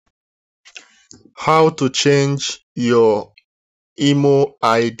How to change your IMO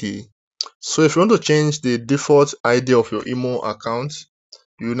ID. So if you want to change the default ID of your IMO account,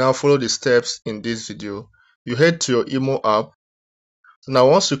 you now follow the steps in this video. You head to your IMO app. So now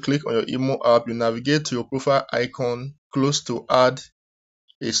once you click on your IMO app, you navigate to your profile icon close to add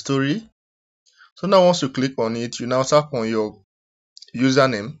a story. So now once you click on it, you now tap on your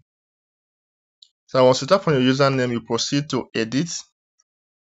username. So once you tap on your username, you proceed to edit.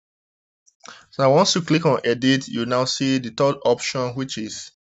 So now once you click on edit, you now see the third option, which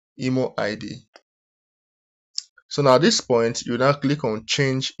is IMO ID. So now at this point, you now click on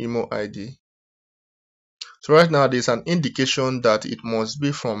change IMO ID. So right now there's an indication that it must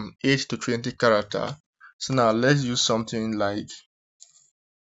be from 8 to 20 character. So now let's use something like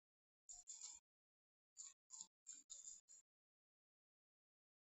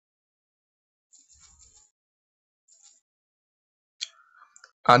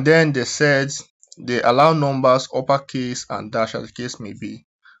and then they said they allow numbers uppercase and dash as the case may be.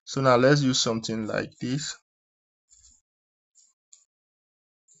 So now let's use something like this.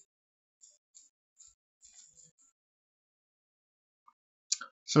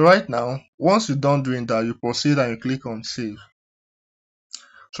 So right now, once you're done doing that, you proceed and you click on save.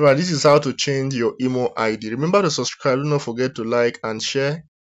 So right, this is how to change your IMO ID. Remember to subscribe, do not forget to like and share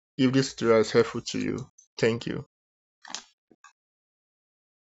if this tutorial is helpful to you. Thank you.